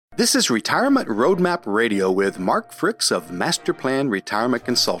This is Retirement Roadmap Radio with Mark Fricks of Master Plan Retirement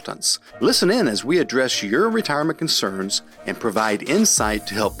Consultants. Listen in as we address your retirement concerns and provide insight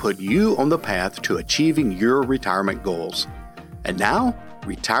to help put you on the path to achieving your retirement goals. And now,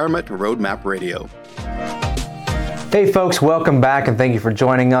 Retirement Roadmap Radio. Hey folks, welcome back and thank you for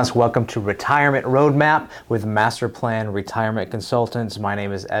joining us. Welcome to Retirement Roadmap with Master Plan Retirement Consultants. My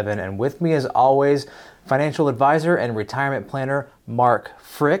name is Evan, and with me as always, financial advisor and retirement planner Mark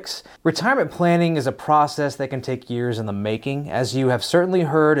Fricks. Retirement planning is a process that can take years in the making. As you have certainly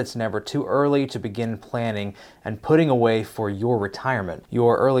heard, it's never too early to begin planning and putting away for your retirement.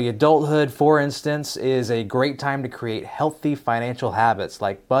 Your early adulthood, for instance, is a great time to create healthy financial habits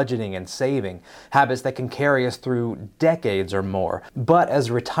like budgeting and saving, habits that can carry us through decades or more. But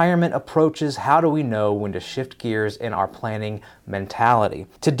as retirement approaches, how do we know when to shift gears in our planning mentality?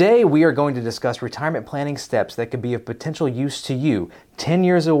 Today, we are going to discuss retirement planning steps that could be of potential use to you 10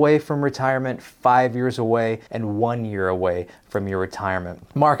 years away from retirement, 5 years away, and 1 year away from your retirement.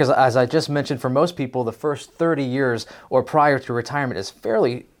 Mark, as I just mentioned, for most people, the first 30 years or prior to retirement is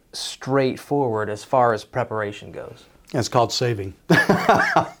fairly straightforward as far as preparation goes. It's called saving.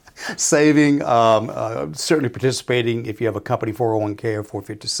 Saving, certainly participating if you have a company 401k or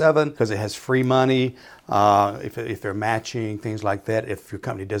 457 because it has free money, if they're matching, things like that. If your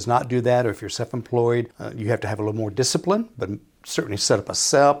company does not do that, or if you're self-employed, you have to have a little more discipline, but certainly set up a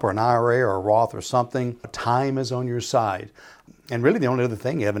SEP or an IRA or a Roth or something. Time is on your side. And really the only other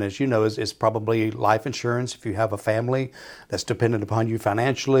thing, Evan, as you know, is probably life insurance if you have a family that's dependent upon you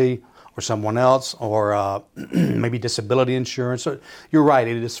financially, or someone else, or maybe disability insurance. So you're right,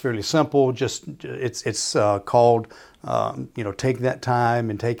 it is fairly simple. Just it's called taking that time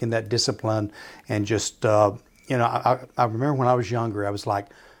and taking that discipline, and just I remember when I was younger, I was like,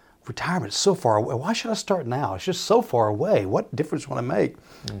 retirement is so far away. Why should I start now? It's just so far away. What difference will it make?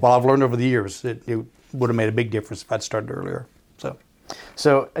 Well, I've learned over the years it would have made a big difference if I'd started earlier.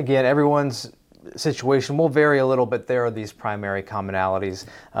 So again, everyone's situation will vary a little bit. There are these primary commonalities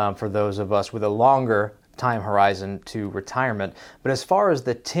for those of us with a longer time horizon to retirement. But as far as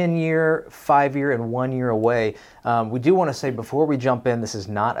the 10-year, 5-year, and 1 year away, we do want to say before we jump in, this is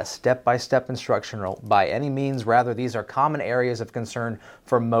not a step-by-step instructional by any means. Rather, these are common areas of concern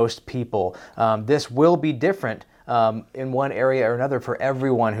for most people. This will be different in one area or another for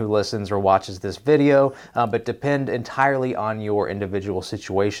everyone who listens or watches this video, but depend entirely on your individual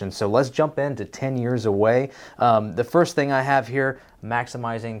situation. So let's jump into 10 years away. The first thing I have here,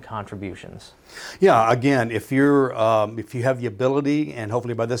 maximizing contributions. Yeah, again, if you have the ability, and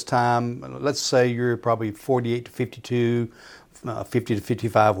hopefully by this time, let's say you're probably 48 to 52, 50 to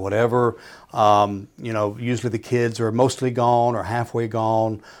 55, whatever. Usually the kids are mostly gone or halfway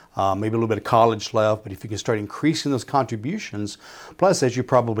gone, maybe a little bit of college left, but if you can start increasing those contributions, plus as you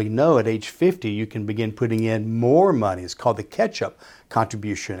probably know, at age 50, you can begin putting in more money. It's called the catch-up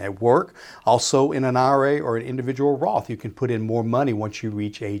contribution at work. Also in an IRA or an individual Roth, you can put in more money once you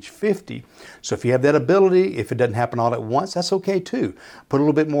reach age 50. So if you have that ability, if it doesn't happen all at once, that's okay too. Put a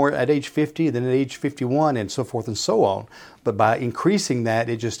little bit more at age 50, then at age 51, and so forth and so on. But by increasing that,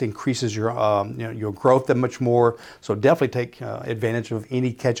 it just increases your growth that much more. So definitely take advantage of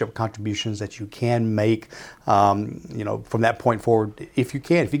any catch-up contributions that you can make. From that point forward, if you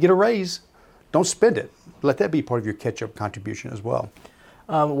can. If you get a raise, don't spend it. Let that be part of your catch-up contribution as well.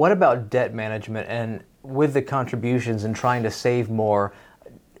 What about debt management and with the contributions and trying to save more?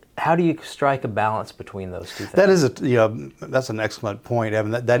 How do you strike a balance between those two things? That is that's an excellent point,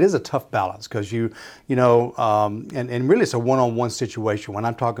 Evan. That is a tough balance because and really it's a one-on-one situation. When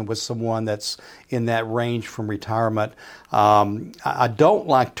I'm talking with someone that's in that range from retirement, I don't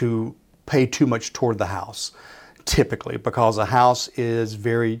like to pay too much toward the house, typically, because a house is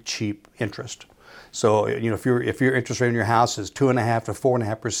very cheap interest. So, if your interest rate on your house is 2.5% to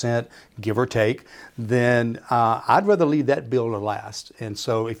 4.5%, give or take, then I'd rather leave that bill to last. And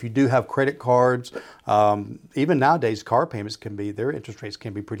so, if you do have credit cards, even nowadays, car payments their interest rates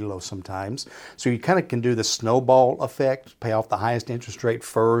can be pretty low sometimes. So you kind of can do the snowball effect, pay off the highest interest rate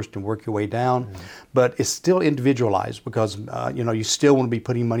first and work your way down. Mm-hmm. But it's still individualized because you still want to be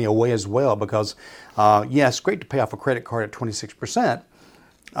putting money away as well. Because it's great to pay off a credit card at 26%.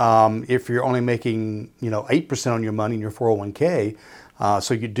 If you're only making 8% on your money in your 401k,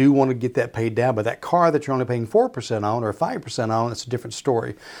 so you do want to get that paid down. But that car that you're only paying 4% on or 5% on, it's a different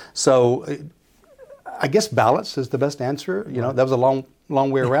story. So I guess balance is the best answer. That was a long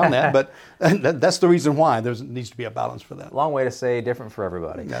way around that, but that's the reason why there needs to be a balance for that. Long way to say different for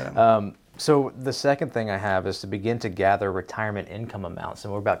everybody. Yeah. So the second thing I have is to begin to gather retirement income amounts.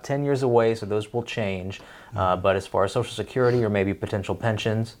 And we're about 10 years away, so those will change. But as far as Social Security or maybe potential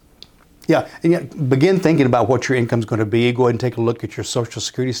pensions? Yeah, and begin thinking about what your income is going to be. Go ahead and take a look at your Social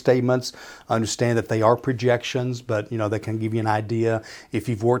Security statements. Understand that they are projections, but they can give you an idea if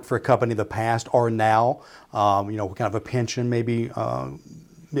you've worked for a company in the past or now. What kind of a pension maybe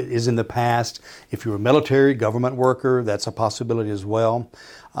is in the past. If you're a military, government worker, that's a possibility as well.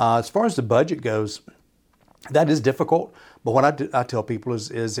 As far as the budget goes, that is difficult. But what I tell people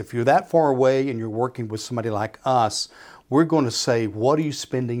is if you're that far away and you're working with somebody like us, we're going to say, what are you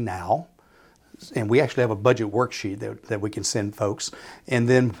spending now? And we actually have a budget worksheet that we can send folks. And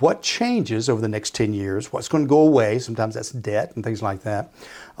then what changes over the next 10 years, what's going to go away, sometimes that's debt and things like that.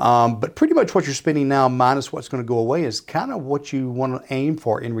 But pretty much what you're spending now minus what's going to go away is kind of what you want to aim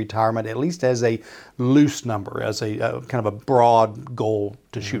for in retirement, at least as a loose number, as a kind of a broad goal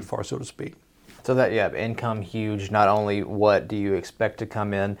to shoot for, so to speak. So that, income huge. Not only what do you expect to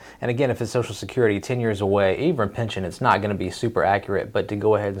come in, and again, if it's Social Security 10 years away, even pension, it's not going to be super accurate, but to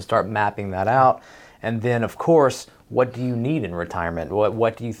go ahead and start mapping that out. And then, of course, what do you need in retirement?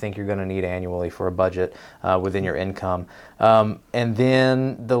 What do you think you're going to need annually for a budget within your income? And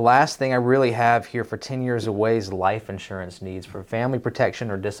then the last thing I really have here for 10 years away is life insurance needs for family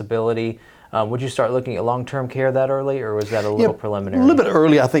protection or disability. Would you start looking at long-term care that early, or was that a little preliminary? A little bit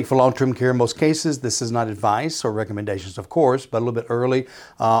early, I think, for long-term care in most cases. This is not advice or recommendations, of course, but a little bit early.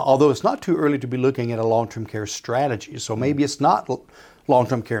 Although it's not too early to be looking at a long-term care strategy. So maybe it's not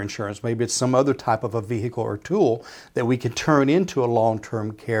long-term care insurance. Maybe it's some other type of a vehicle or tool that we can turn into a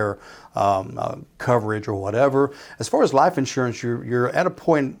long-term care coverage or whatever. As far as life insurance, you're at a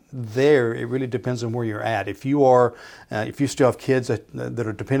point there. It really depends on where you're at. If you still have kids that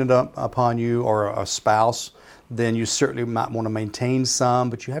are dependent upon you or a spouse, then you certainly might want to maintain some,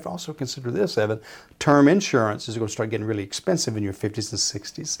 but you have to also consider this, Evan. Term insurance is going to start getting really expensive in your 50s and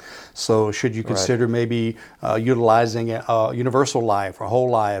 60s. So should you consider maybe utilizing a universal life or whole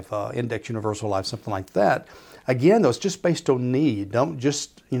life, index universal life, something like that? Again, though, it's just based on need. Don't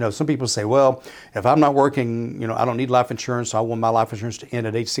just, some people say, well, if I'm not working, I don't need life insurance, so I want my life insurance to end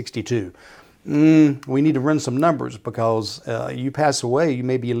at age 62. We need to run some numbers because you pass away, you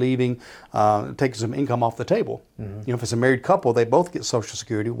may be leaving, taking some income off the table. Mm-hmm. If it's a married couple, they both get Social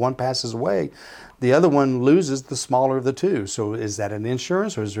Security. One passes away, the other one loses the smaller of the two. So is that an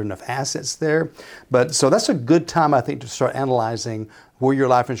insurance or is there enough assets there? But so that's a good time, I think, to start analyzing where your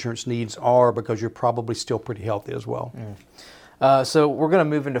life insurance needs are because you're probably still pretty healthy as well. So we're going to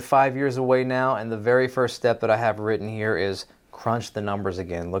move into 5 years away now, and the very first step that I have written here is crunch the numbers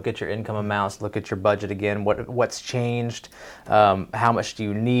again. Look at your income amounts, look at your budget again, what's changed, how much do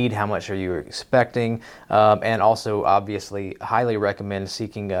you need, how much are you expecting, and also obviously highly recommend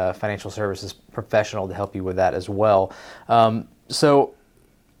seeking a financial services professional to help you with that as well. So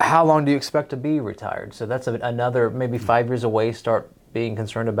how long do you expect to be retired? So that's another maybe 5 years away, start being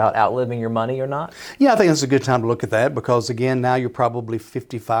concerned about outliving your money or not? Yeah, I think it's a good time to look at that because, again, now you're probably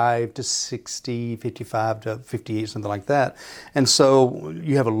 55 to 60, 55 to 58, something like that. And so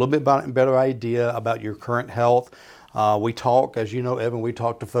you have a little bit better idea about your current health. We talk, as you know, Evan, we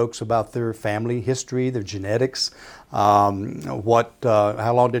talk to folks about their family history, their genetics, how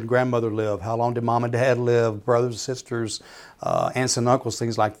long did grandmother live, how long did mom and dad live, brothers, sisters, aunts and uncles,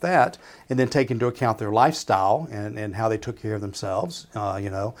 things like that, and then take into account their lifestyle and how they took care of themselves,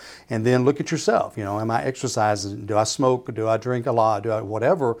 and then look at yourself, am I exercising, do I smoke, do I drink a lot, do I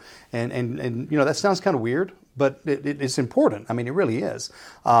whatever, and that sounds kind of weird, but it's important. I mean, it really is.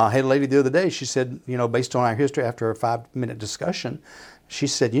 I had a lady the other day, she said, based on our history after a 5-minute discussion, she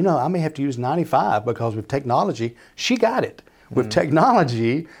said, I may have to use 95 because with technology, she got it. With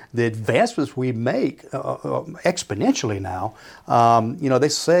technology, the advancements we make exponentially now, they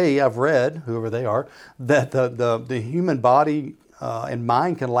say, I've read, whoever they are, that the human body and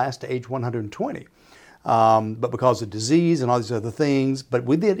mind can last to age 120. But because of disease and all these other things, but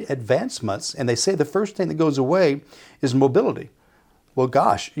with the advancements, and they say the first thing that goes away is mobility. Well,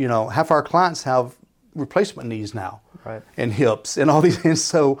 gosh, half our clients have replacement knees now. Right. And hips and all these, and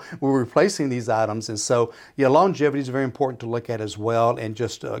so we're replacing these items, and so longevity is very important to look at as well, and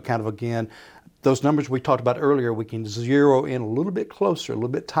just kind of again, those numbers we talked about earlier, we can zero in a little bit closer, a little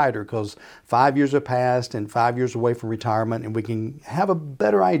bit tighter, because 5 years have passed and 5 years away from retirement, and we can have a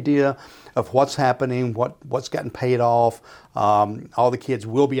better idea of what's happening, what's gotten paid off. All the kids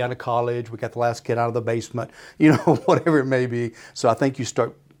will be out of college. We got the last kid out of the basement, whatever it may be. So I think you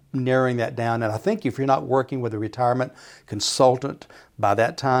start narrowing that down. And I think if you're not working with a retirement consultant by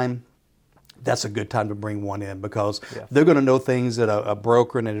that time, that's a good time to bring one in, because they're going to know things that a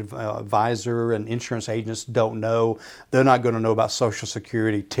broker and an advisor and insurance agents don't know. They're not going to know about Social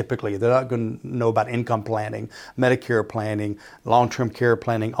Security typically. They're not going to know about income planning, Medicare planning, long-term care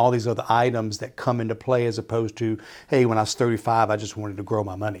planning, all these other items that come into play, as opposed to, hey, when I was 35, I just wanted to grow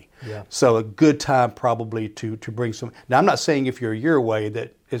my money. Yeah. So a good time probably to bring some. Now, I'm not saying if you're a year away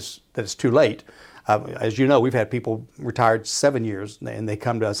that it's too late. As you know, we've had people retired 7 years, and they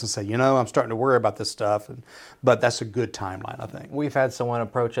come to us and say, I'm starting to worry about this stuff. But that's a good timeline, I think. We've had someone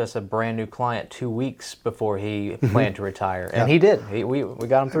approach us, a brand new client, 2 weeks before he planned to retire. And he did. We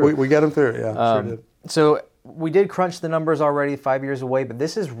got him through. We got him through, yeah. Sure did. So we did crunch the numbers already, 5 years away, but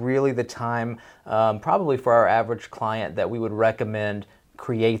this is really the time, probably for our average client, that we would recommend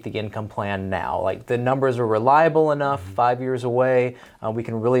create the income plan now. Like, the numbers are reliable enough, 5 years away. We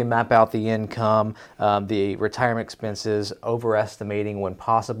can really map out the income, the retirement expenses, overestimating when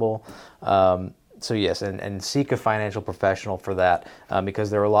possible. So yes, and seek a financial professional for that,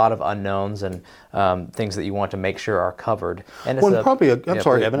 because there are a lot of unknowns and things that you want to make sure are covered. And it's I'm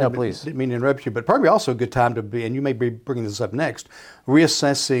sorry, Evan. No, please. I didn't mean to interrupt you, but probably also a good time to be, and you may be bringing this up next,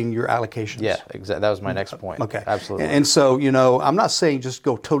 reassessing your allocations. Yeah, exactly. That was my next point. Okay. Absolutely. And so, I'm not saying just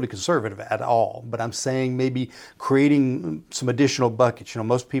go totally conservative at all, but I'm saying maybe creating some additional buckets.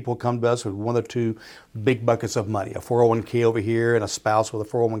 Most people come to us with one or two big buckets of money, a 401k over here and a spouse with a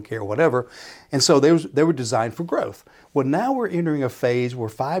 401k or whatever. And so they were designed for growth. Well, now we're entering a phase where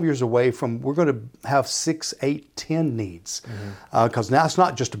 5 years away from, we're going to have 6, 8, 10 needs. Because now it's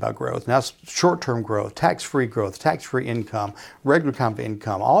not just about growth. Now it's short-term growth, tax-free income, regular kind of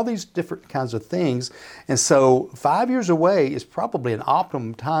income, all these different kinds of things. And so 5 years away is probably an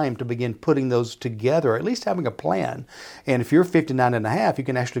optimum time to begin putting those together, or at least having a plan. And if you're 59 and a half, you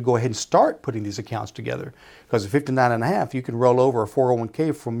can actually go ahead and start putting these accounts together. Because at 59 and a half, you can roll over a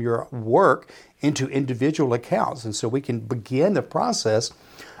 401k from your work into individual accounts. And so we can begin the process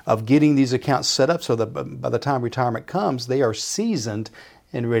of getting these accounts set up so that by the time retirement comes, they are seasoned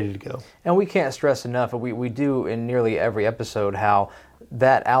and ready to go. And we can't stress enough, we do in nearly every episode, how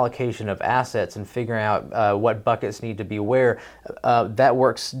that allocation of assets and figuring out what buckets need to be where, that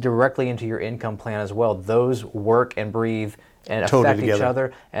works directly into your income plan as well. Those work and breathe and affect each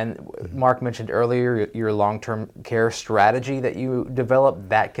other. And Mark mentioned earlier your long-term care strategy that you develop,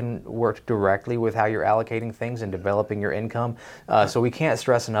 that can work directly with how you're allocating things and developing your income. So we can't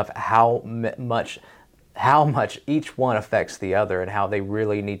stress enough how much each one affects the other, and how they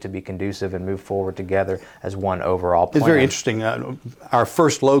really need to be conducive and move forward together as one overall plan. It's very interesting. Our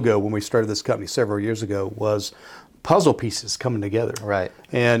first logo when we started this company several years ago was puzzle pieces coming together. Right.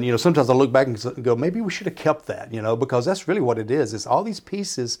 And, sometimes I look back and go, maybe we should have kept that, because that's really what it is. It's all these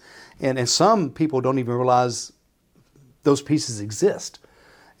pieces, and some people don't even realize those pieces exist.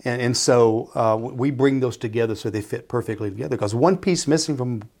 And so we bring those together so they fit perfectly together, because one piece missing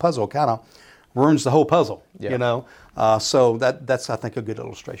from a puzzle kind of ruins the whole puzzle, so that's, I think, a good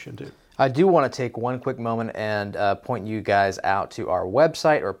illustration too. I do want to take one quick moment and point you guys out to our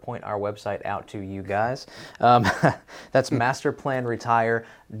website, or point our website out to you guys. That's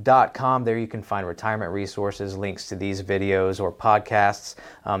masterplanretire.com. There you can find retirement resources, links to these videos or podcasts,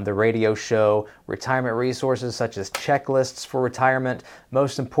 the radio show, retirement resources such as checklists for retirement.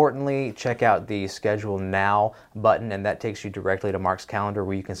 Most importantly, check out the Schedule Now button, and that takes you directly to Mark's calendar,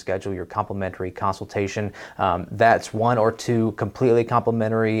 where you can schedule your complimentary consultation. That's 1 or 2 completely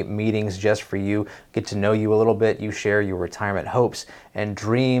complimentary meetings just for you. Get to know you a little bit. You share your retirement hopes and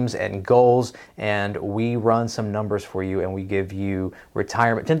dreams and goals, and we run some numbers for you, and we give you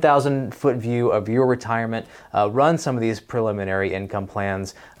retirement, 10,000-foot view of your retirement, run some of these preliminary income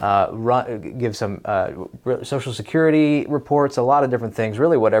plans, give some Social Security reports, a lot of different things,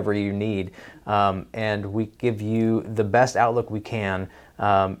 really whatever you need, and we give you the best outlook we can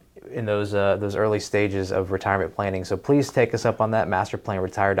in those early stages of retirement planning. So please take us up on that,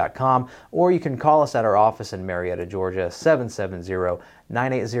 masterplanretire.com, or you can call us at our office in Marietta, Georgia,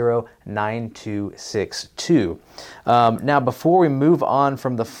 770-980-9262. Now, before we move on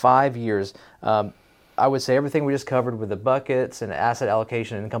from the 5 years, I would say everything we just covered with the buckets and asset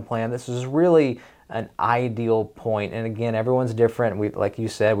allocation and income plan, this is really an ideal point. And again, everyone's different. Like you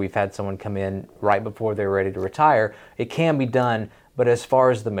said, we've had someone come in right before they're ready to retire. It can be done, but as far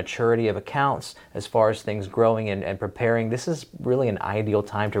as the maturity of accounts, as far as things growing and preparing, this is really an ideal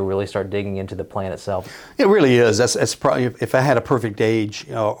time to really start digging into the plan itself. It really is. That's probably, if I had a perfect age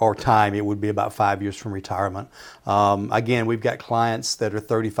or time, it would be about 5 years from retirement. Again, we've got clients that are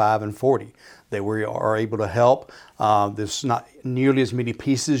 35 and 40 that we are able to help. There's not nearly as many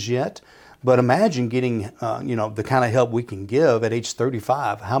pieces yet, But imagine getting, the kind of help we can give at age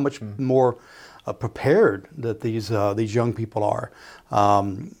 35. How much more prepared that these young people are.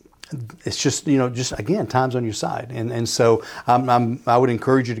 It's just, just again, time's on your side. And so I would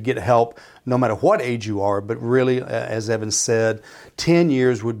encourage you to get help no matter what age you are, but really, as Evan said, 10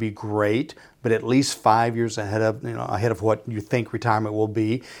 years would be great, but at least 5 years ahead of what you think retirement will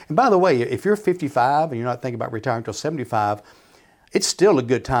be. And by the way, if you're 55 and you're not thinking about retiring until 75, it's still a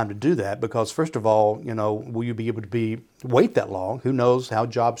good time to do that because, first of all, will you be able to wait that long? Who knows how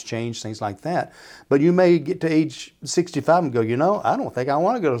jobs change, things like that. But you may get to age 65 and go, I don't think I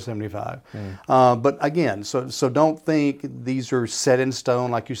want to go to 75. But again, so don't think these are set in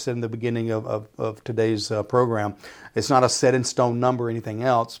stone, like you said in the beginning of today's program. It's not a set in stone number or anything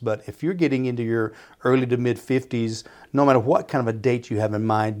else. But if you're getting into your early to mid 50s, no matter what kind of a date you have in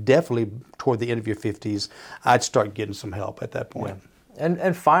mind, definitely toward the end of your 50s, I'd start getting some help at that point. Yeah.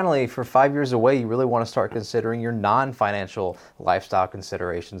 And finally, for 5 years away, you really want to start considering your non-financial lifestyle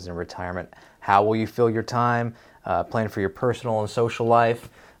considerations in retirement. How will you fill your time? Plan for your personal and social life.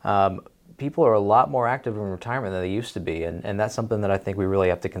 People are a lot more active in retirement than they used to be, and that's something that I think we really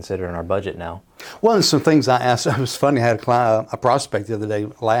have to consider in our budget now. Well, and some things I asked, it was funny, I had a prospect the other day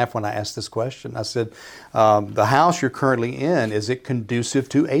laugh when I asked this question. I said, the house you're currently in, is it conducive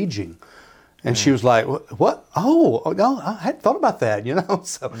to aging? And she was like, what? Oh, no, I hadn't thought about that,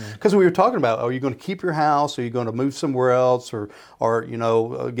 So, because we were talking about, are you going to keep your house? Are you going to move somewhere else? Or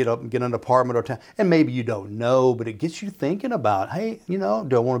get an apartment or and maybe you don't know, but it gets you thinking about, hey, do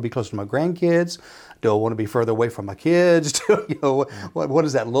I want to be close to my grandkids? Do I want to be further away from my kids? What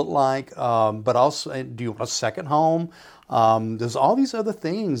does that look like? But also, do you want a second home? There's all these other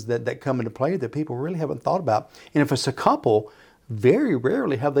things that come into play that people really haven't thought about. And if it's a couple, very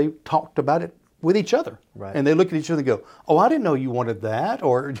rarely have they talked about it with each other. Right. And they look at each other and go, oh, I didn't know you wanted that,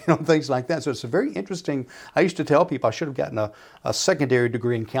 or things like that. So it's a very interesting, I used to tell people I should have gotten a secondary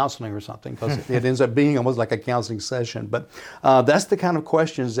degree in counseling or something, because it ends up being almost like a counseling session. But that's the kind of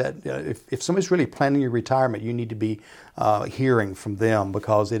questions that if somebody's really planning your retirement, you need to be hearing from them,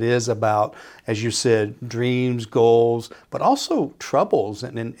 because it is about, as you said, dreams, goals, but also troubles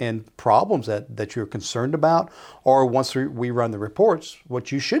and problems that you're concerned about, or once we run the reports,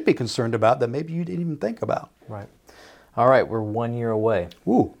 what you should be concerned about that maybe you didn't even think about. Right. All right, we're 1 year away.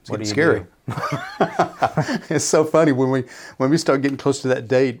 Ooh, it's scary. It's so funny when we start getting close to that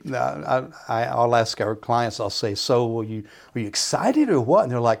date. I'll ask our clients. I'll say, "So, are you excited or what?"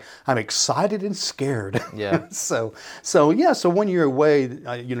 And they're like, "I'm excited and scared." Yeah. So 1 year away,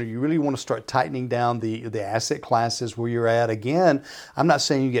 you really want to start tightening down the asset classes where you're at. Again, I'm not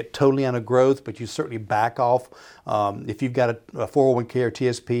saying you get totally out of growth, but you certainly back off. If you've got a 401k or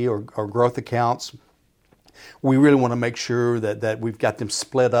TSP or growth accounts, we really want to make sure that we've got them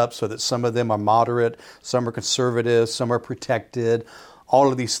split up so that some of them are moderate, some are conservative, some are protected.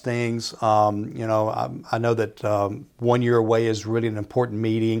 All of these things, I know that 1 year away is really an important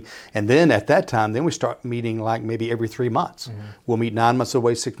meeting. And then at that time, then we start meeting like maybe every 3 months. Mm-hmm. We'll meet 9 months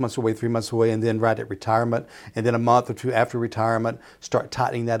away, 6 months away, 3 months away, and then right at retirement. And then a month or two after retirement, start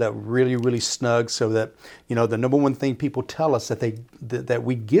tightening that up really, really snug so that, the number one thing people tell us that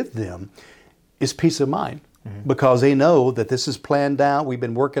we give them is peace of mind. Mm-hmm. Because they know that this is planned out, we've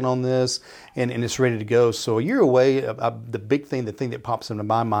been working on this, and it's ready to go. So a year away, the thing that pops into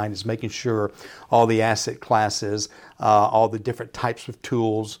my mind is making sure all the asset classes, all the different types of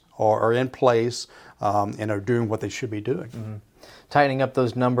tools are in place and are doing what they should be doing. Mm-hmm. Tightening up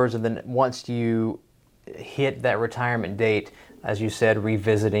those numbers, and then once you hit that retirement date, as you said,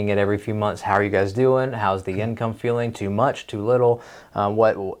 revisiting it every few months. How are you guys doing? How's the income feeling? Too much? Too little?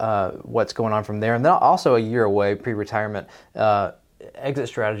 What's going on from there? And then also a year away, pre-retirement, exit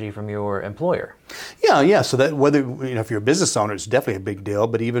strategy from your employer. Yeah. So that whether if you're a business owner, it's definitely a big deal.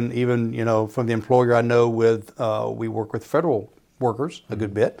 But even from the employer I know with, we work with federal workers a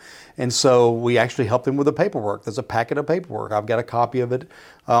good bit, and so we actually help them with the paperwork. There's a packet of paperwork. I've got a copy of it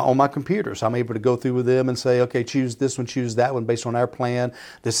on my computer, so I'm able to go through with them and say, okay, choose this one, choose that one based on our plan.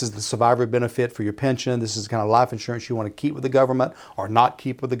 This is the survivor benefit for your pension. This is the kind of life insurance you want to keep with the government or not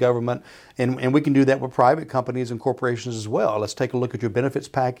keep with the government, and we can do that with private companies and corporations as well. Let's take a look at your benefits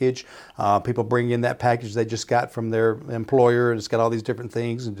package. People bring in that package they just got from their employer, and it's got all these different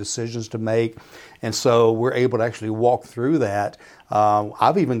things and decisions to make, and so we're able to actually walk through that.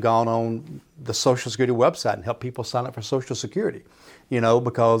 I've even gone on the Social Security website and helped people sign up for Social Security,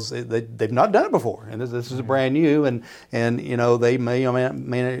 because they've not done it before, and this is brand new, and they may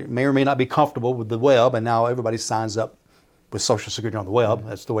or may not be comfortable with the web, and now everybody signs up with Social Security on the web.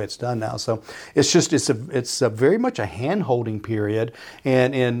 That's the way it's done now. So it's a very much a hand-holding period.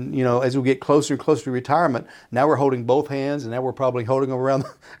 And as we get closer and closer to retirement, now we're holding both hands, and now we're probably holding them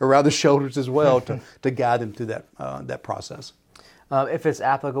around the shoulders as well to guide them through that process. If it's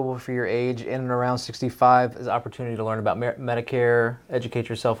applicable for your age, in and around 65, is an opportunity to learn about Medicare, educate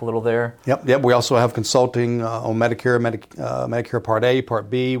yourself a little there. Yep. We also have consulting on Medicare, Medicare Part A, Part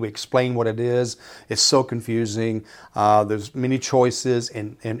B. We explain what it is. It's so confusing. There's many choices,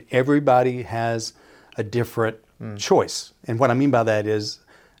 and everybody has a different choice. And what I mean by that is,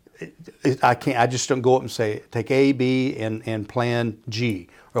 I just don't go up and say, take A, B, and plan G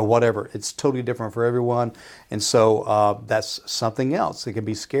or whatever. It's totally different for everyone. And so that's something else. It can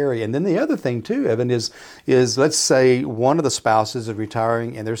be scary. And then the other thing too, Evan, is let's say one of the spouses is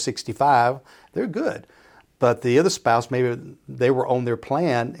retiring and they're 65, they're good. But the other spouse, maybe they were on their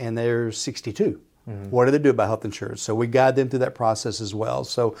plan and they're 62. What do they do about health insurance? So we guide them through that process as well.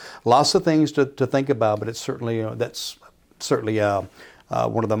 So lots of things to think about, but it's certainly, that's certainly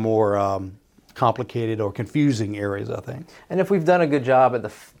one of the more complicated or confusing areas, I think. And if we've done a good job at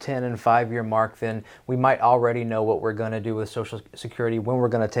the 10 and 5 year mark, then we might already know what we're going to do with Social Security, when we're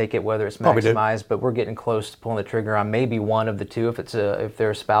going to take it, whether it's maximized, but we're getting close to pulling the trigger on maybe one of the two, if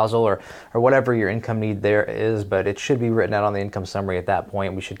they're spousal or whatever your income need there is. But it should be written out on the income summary at that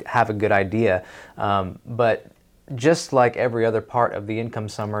point. We should have a good idea. But just like every other part of the income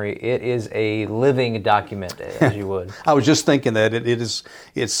summary, it is a living document, as you would. I was just thinking that it's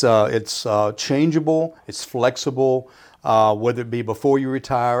changeable, it's flexible, whether it be before you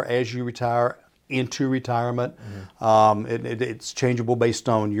retire, as you retire, into retirement. It's changeable based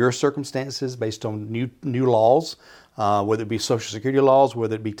on your circumstances, based on new laws, whether it be Social Security laws,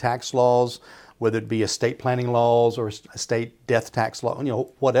 whether it be tax laws, whether it be estate planning laws or estate death tax law,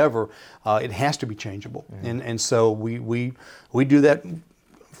 whatever, it has to be changeable. And so we do that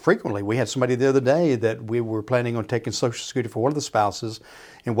frequently. We had somebody the other day that we were planning on taking Social Security for one of the spouses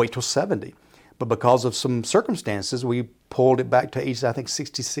and wait till 70. But because of some circumstances, we pulled it back to age, I think,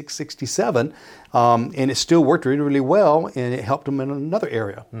 66, 67, and it still worked really, really well, and it helped them in another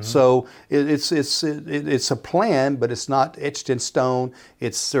area. So it's a plan, but it's not etched in stone.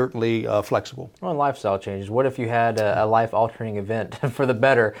 It's certainly flexible. Well, and lifestyle changes. What if you had a life-altering event for the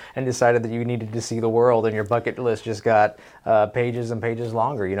better and decided that you needed to see the world, and your bucket list just got pages and pages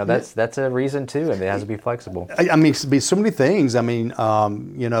longer? That's a reason too, and it has to be flexible. I mean, it could be so many things. I mean,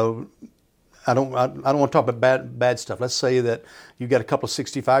 I don't want to talk about bad stuff. Let's say that you've got a couple of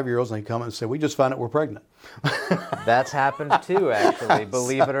 65-year-olds and they come and say, we just found out we're pregnant. That's happened too, actually.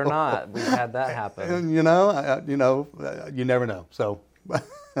 Believe it or not, we've had that happen. You never know. So,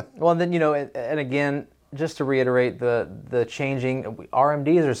 well, then and again, just to reiterate, the changing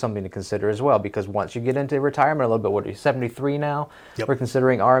RMDs are something to consider as well, because once you get into retirement a little bit, what are you, 73 now? Yep. We're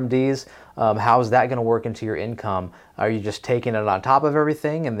considering RMDs. How is that going to work into your income? Are you just taking it on top of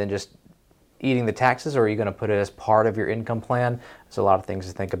everything and then just eating the taxes, or are you going to put it as part of your income plan? There's a lot of things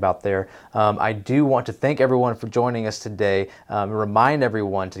to think about there. I do want to thank everyone for joining us today. Remind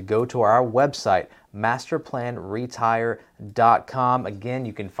everyone to go to our website, masterplanretire.com. Again,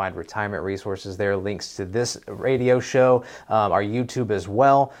 you can find retirement resources there, links to this radio show, our YouTube as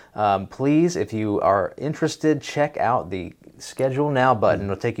well. Please, if you are interested, check out the Schedule Now button.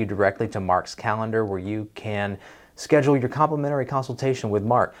 It'll take you directly to Mark's calendar, where you can schedule your complimentary consultation with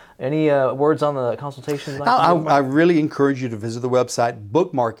Mark. Any words on the consultation? I really encourage you to visit the website,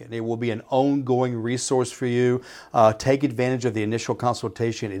 bookmark it. It will be an ongoing resource for you. Take advantage of the initial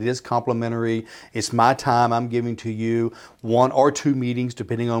consultation. It is complimentary. It's my time I'm giving to you, 1 or 2 meetings,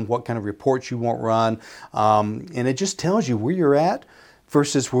 depending on what kind of reports you want run. And it just tells you where you're at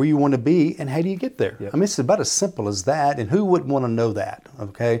versus where you want to be and how do you get there. Yep. I mean, it's about as simple as that, and who wouldn't want to know that,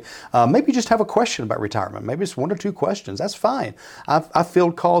 okay? Maybe you just have a question about retirement. Maybe it's 1 or 2 questions. That's fine. I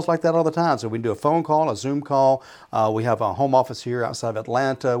field calls like that all the time. So we can do a phone call, a Zoom call. We have a home office here outside of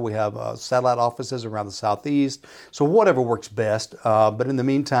Atlanta. We have satellite offices around the Southeast. So whatever works best. But in the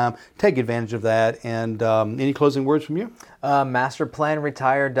meantime, take advantage of that. And any closing words from you?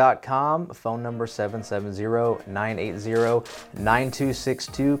 Masterplanretire.com, phone number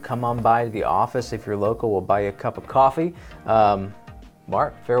 770-980-9262. Come on by the office if you're local. We'll buy you a cup of coffee.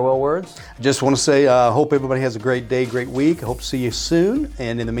 Mark, farewell words? I just want to say I hope everybody has a great day, great week. I hope to see you soon.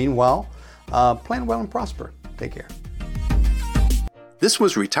 And in the meanwhile, plan well and prosper. Take care. This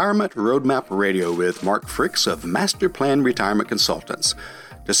was Retirement Roadmap Radio with Mark Fricks of Master Plan Retirement Consultants.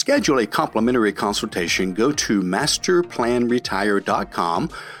 To schedule a complimentary consultation, go to masterplanretire.com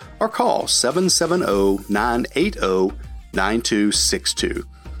or call 770-980-9262.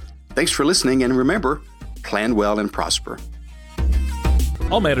 Thanks for listening, and remember, plan well and prosper.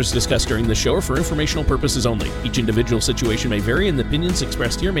 All matters discussed during this show are for informational purposes only. Each individual situation may vary, and the opinions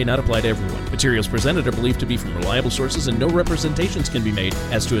expressed here may not apply to everyone. Materials presented are believed to be from reliable sources, and no representations can be made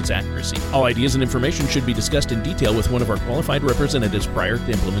as to its accuracy. All ideas and information should be discussed in detail with one of our qualified representatives prior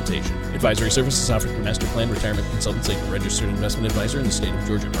to implementation. Advisory services offered through Master Plan Retirement Consultants, a registered investment advisor in the state of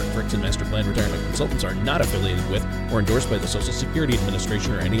Georgia. Mark Fricks and Master Plan Retirement Consultants are not affiliated with or endorsed by the Social Security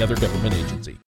Administration or any other government agency.